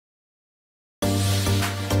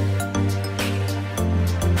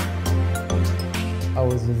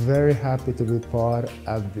was very happy to be part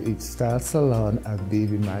of the Style Salon at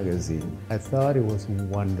Bibi Magazine. I thought it was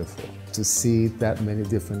wonderful to see that many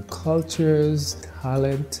different cultures,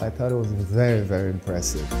 talent. I thought it was very, very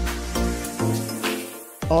impressive.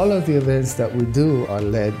 All of the events that we do are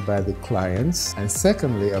led by the clients, and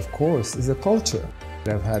secondly, of course, is the culture.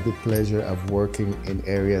 I've had the pleasure of working in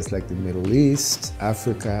areas like the Middle East,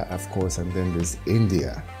 Africa, of course, and then there's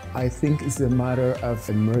India. I think it's a matter of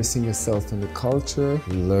immersing yourself in the culture,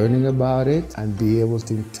 learning about it, and be able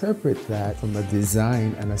to interpret that from a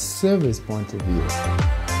design and a service point of view.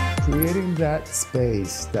 Creating that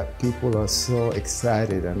space that people are so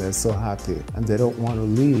excited and they're so happy and they don't want to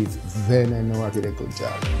leave, then I know I did a good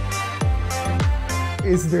job.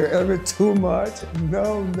 Is there ever too much?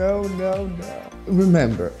 No, no, no, no.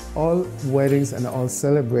 Remember, all weddings and all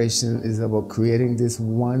celebration is about creating this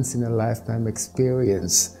once-in-a-lifetime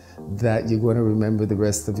experience that you're going to remember the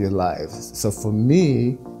rest of your life. So for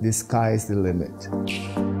me, the sky is the limit.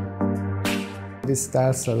 The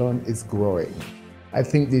Style Salon is growing. I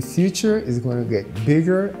think the future is going to get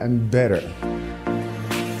bigger and better.